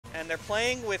And they're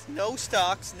playing with no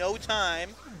stocks, no time.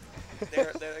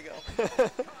 There they go.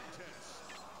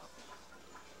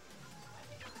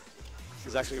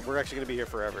 We're actually going to be here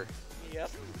forever. Yep.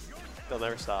 They'll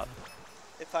never stop.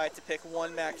 If I had to pick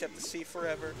one matchup to see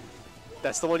forever.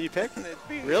 That's the one you pick?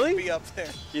 Really? It'd be up there.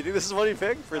 You think this is the one you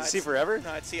pick for the see forever?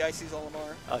 No, I'd see Icy's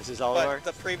Olimar. Oh, this is Olimar?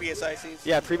 But the previous Icy's.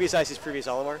 Yeah, previous Icy's, previous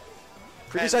Olimar.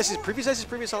 Previous Icy's,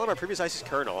 previous Olimar, previous Icy's,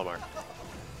 current Olimar.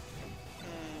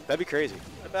 That'd be crazy.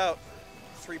 About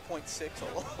 3.6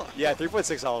 Olimar. Yeah,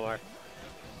 3.6 Olimar.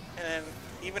 And then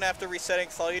even after resetting,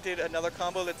 Thalia did another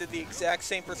combo that did the exact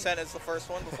same percent as the first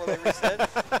one before they reset.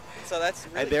 So that's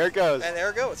really... And there it goes. And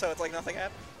there it goes. So it's like nothing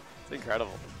happened. It's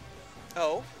incredible.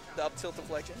 Oh, the up tilt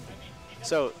deflection.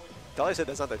 So, Thalia said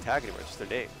that's not their tag anymore, it's just their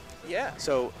name. Yeah.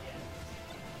 So,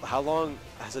 how long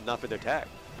has it not been their tag?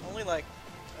 Only like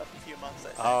a few months, I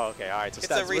think. Oh, okay, all right. So it's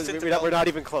a recent we're not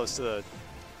even close to the...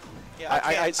 Yeah,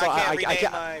 I can't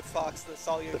rename my Fox the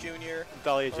Thalia Jr.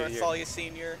 Thalia or Jr. Thalia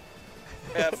Senior.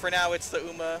 For now, it's the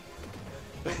Uma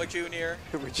Jr.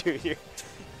 Uma Jr.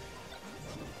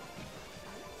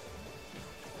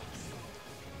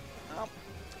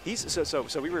 He's so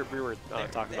we were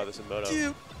talking about this in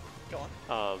Moto. Go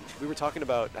on. We were talking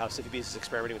about how Siffy Beast is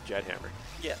experimenting with Jet Hammer.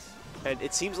 Yes. And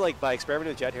it seems like by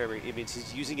experimenting with Jet Hammer, it means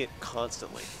he's using it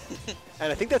constantly.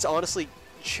 And I think that's honestly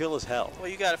chill as hell. Well,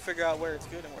 you got to figure out where it's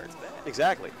good and where it's bad.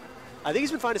 Exactly. I think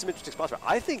he's been finding some interesting spots. But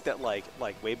I think that like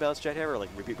wave bounce Jet Hammer, or like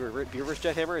reverse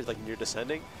Jet Hammer, is like near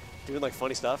descending, doing like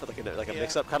funny stuff, like a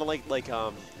mix up, kind of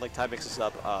like Ty mixes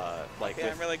up like.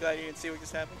 Yeah, I'm really glad you didn't see what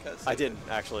just happened because. I didn't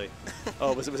actually.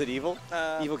 Oh, was it evil?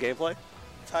 Evil gameplay.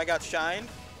 Ty got shined,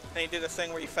 and he did a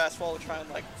thing where you fast fall to try and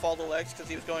like fall the legs because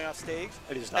he was going off stage,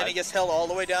 and he just died. And he just held all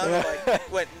the way down, and,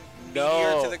 like went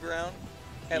near to the ground,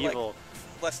 at evil. Like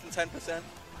less than 10%.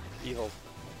 Evil.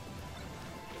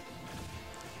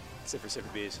 Except for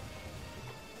Siffy Bees.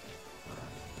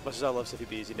 Much as I love Siffy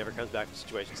Bees, he never comes back from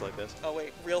situations like this. Oh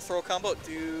wait, real throw combo?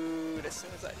 Dude, as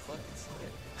soon as I fucking see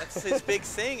it. That's his big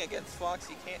thing against Fox.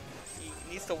 He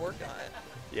needs to work on it.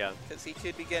 Yeah. Because he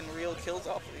could be getting real kills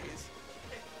off of these.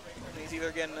 And he's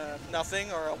either getting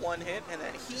nothing or a one hit, and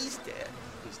then he's dead.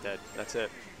 He's dead. That's it.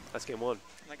 That's game one.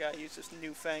 And I gotta use this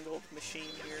newfangled machine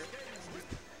here.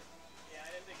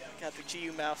 God, the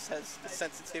GU mouse has the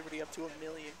sensitivity up to 1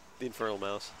 million. The infernal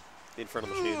mouse. The infernal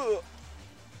machine.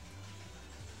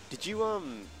 Did you,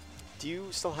 do you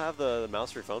still have the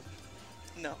mouse for your phone?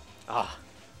 No. Ah.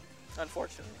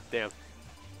 Unfortunately. Damn.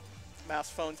 Mouse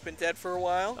phone's been dead for a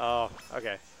while. Oh,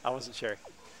 okay. I wasn't sure.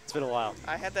 It's been a while.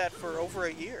 I had that for over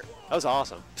a year. That was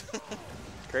awesome.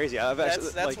 Crazy.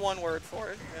 That's like, one word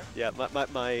for it. Yeah,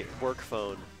 my work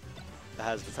phone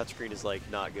has the touchscreen is like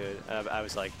not good. And I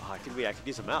was like, oh, I could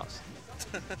use a mouse.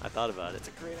 I thought about it. It's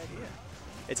a great idea.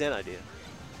 It's an idea.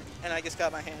 And I just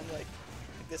got my hand like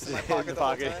this in my pocket the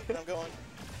whole time, and I'm going.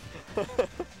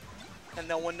 And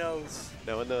no one knows.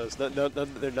 No one knows.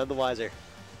 They're none the wiser.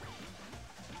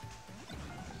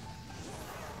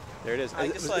 There it is.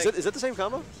 Is that the same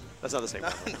combo? That's not the same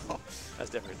combo. No.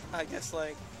 That's different. I guess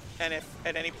like, and if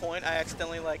at any point I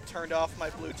accidentally like turned off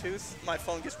my Bluetooth, my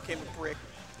phone just became a brick.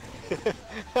 Yeah,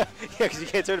 because you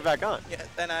can't turn it back on. Yeah,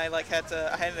 then I like I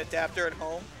had an adapter at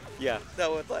home. Yeah.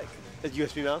 That would like. A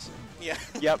USB mouse? Yeah.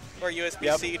 Yep. Or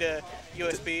USB-C to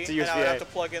USB, to USB-A. and I would have to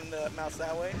plug in the mouse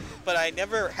that way. But I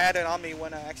never had it on me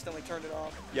when I accidentally turned it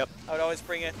off. Yep. I would always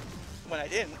bring it when I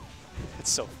didn't. It's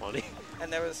so funny.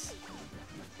 And there was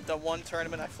the one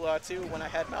tournament I flew out to when I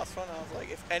had mouse phone, and I was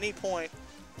like, if any point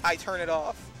I turn it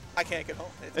off, I can't get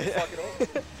home. It's fucking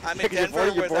over. I'm in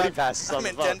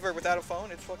Denver without a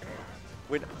phone. It's fucking over.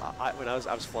 When I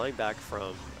was flying back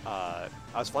from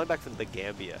the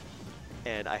Gambia,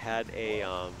 and I had a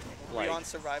Were you on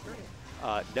Survivor?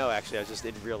 No, actually, I was just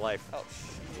in real life. Oh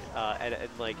shit. And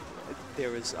like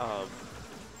there was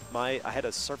I had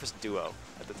a Surface Duo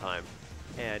at the time,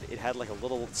 and it had like a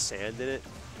little sand in it,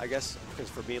 I guess, because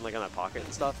for being like on my pocket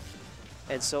and stuff.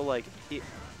 And so like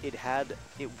it had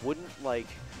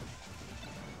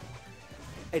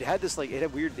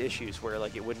weird issues where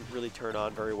like it wouldn't really turn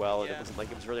on very well, and it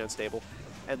was really unstable.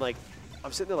 And like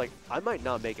I'm sitting there like I might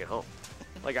not make it home.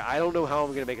 Like I don't know how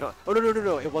I'm gonna make it home. Oh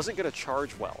no! It wasn't gonna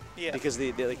charge well. Yeah. Because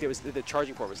the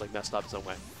charging port was like messed up some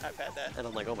way. I've had that. And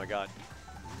I'm like, oh my god.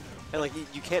 And like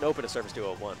you can't open a Surface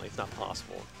Duo 1. Like it's not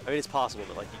possible. I mean it's possible,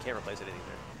 but like you can't replace it anywhere.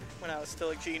 When I was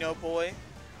still a Gino boy,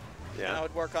 yeah. And I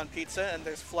would work on pizza, and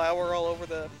there's flour all over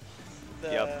the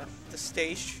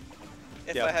stage.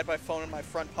 If I had my phone in my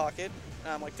front pocket,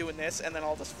 and I'm like doing this, and then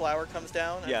all this flour comes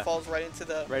down and falls right into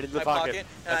my pocket.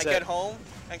 And I get home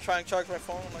and try and charge my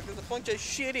phone. I'm like, there's a bunch of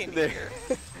shit in here.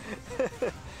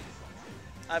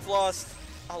 I've lost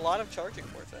a lot of charging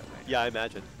ports that way. Yeah, I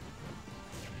imagine.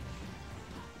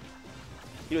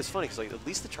 You know, it's funny because like at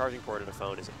least the charging port in a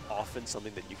phone is often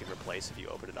something that you can replace if you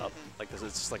open it up. Like this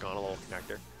is just like on a little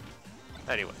connector.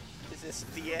 Anyway. Is this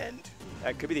the end?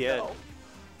 That could be the end.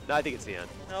 No, I think it's the end.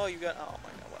 No, you got. Oh my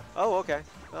God. What? Oh, okay.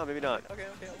 Oh, maybe not. Okay.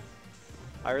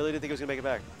 I really didn't think he was gonna make it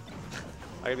back.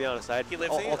 I gotta be honest. I had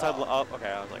all time low. Oh,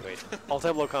 okay. I was like, wait. All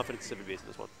time low confidence Siffy Bees in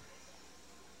this one.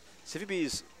 Siffy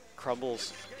Bees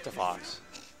crumbles to Fox.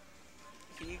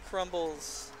 He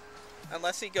crumbles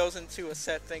unless he goes into a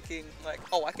set thinking like,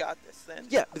 oh, I got this. Then.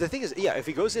 Yeah, but the thing is, yeah, if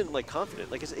he goes in like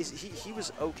confident, like he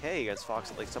was okay against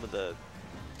Fox at like some of the.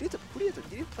 He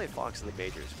didn't play Fox in the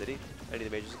majors, did he? Any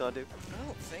of the majors he's gone to? I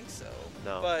don't think so.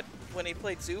 No. But when he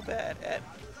played Zubat at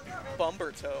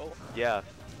Bumbertoe. Yeah.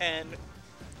 And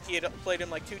he had played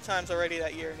him like 2 times already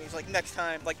that year, and he's like, next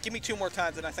time, like, give me 2 more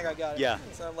times, and I think I got it. Yeah.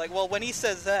 So I'm like, well, when he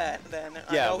says that, then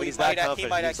yeah, I know when he he's might, that confident, he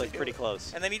might he's actually like pretty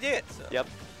close. And then he did. So. Yep.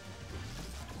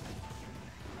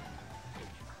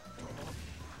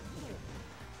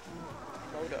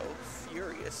 Moto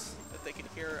furious that they can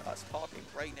hear us talking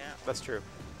right now. That's true.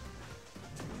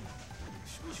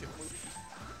 We should move.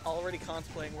 Already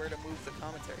contemplating where to move the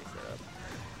commentary setup.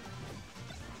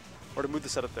 Or to move the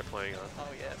setup they're playing on. Oh,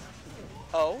 yes.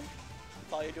 Oh?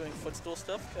 Thalia doing footstool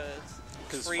stuff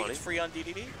because it's free on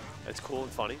DDD? It's cool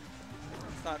and funny.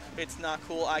 It's not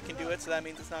cool. I can do it, so that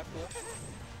means it's not cool.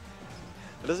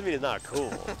 It doesn't mean it's not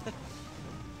cool.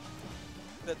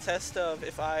 The test of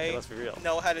if I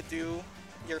know how to do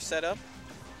your setup,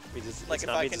 like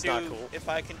if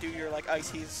I can do your like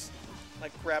Icy's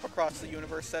like grab across the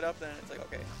universe setup, then it's like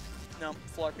okay. No,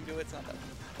 Flar can do it. It's not that.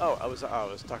 Oh, I was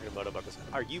talking to Moto about this.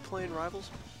 Are you playing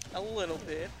Rivals? A little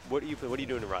bit. What are you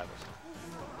doing in Rivals?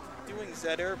 Doing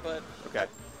Zetter, but okay. I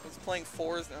was playing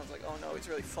 4s, and I was like, oh no, he's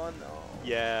really fun though.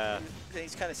 Yeah.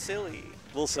 He's kind of silly.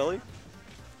 A little silly.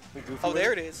 Oh,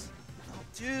 there it is. Oh,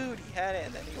 dude, he had it,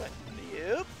 and then he went,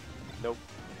 yep. Nope.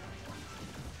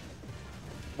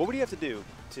 What would he have to do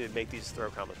to make these throw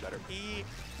combos better? He,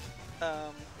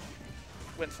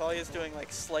 when Thalia's doing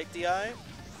like slight DI,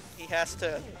 he has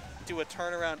to do a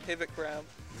turnaround pivot grab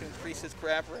to increase his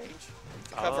grab range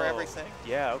to cover everything.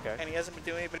 Yeah, okay. And he hasn't been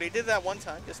doing it, but he did that one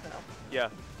time just now. Yeah,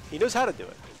 he knows how to do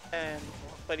it.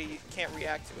 But he can't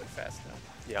react to it fast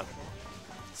enough. Yeah.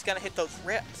 He's got to hit those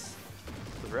reps.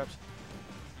 Those reps.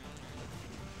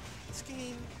 This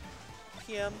game,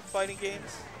 PM, fighting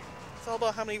games, it's all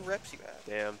about how many reps you have.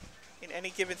 Damn. In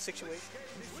any given situation.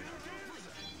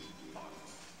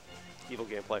 Evil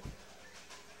gameplay.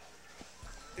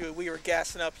 Dude, we were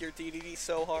gassing up your DDD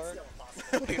so hard.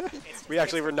 We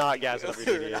actually were not gassing up your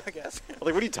DDD. We were not gassing.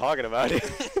 Like, what are you talking about?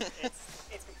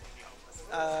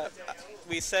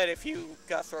 We said if you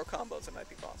got throw combos, it might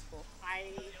be possible. I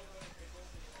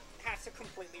have to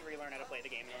completely relearn how to play the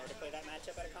game in order to play that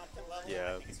matchup at a competent level.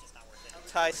 Yeah. I think it's just not worth it.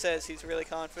 Ty says he's really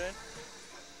confident,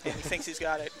 and he thinks he's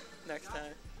got it next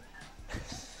time.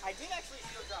 I did actually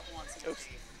shield drop once. Oops.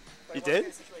 You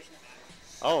did?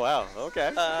 Oh, wow.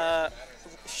 Okay.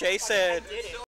 Shay said...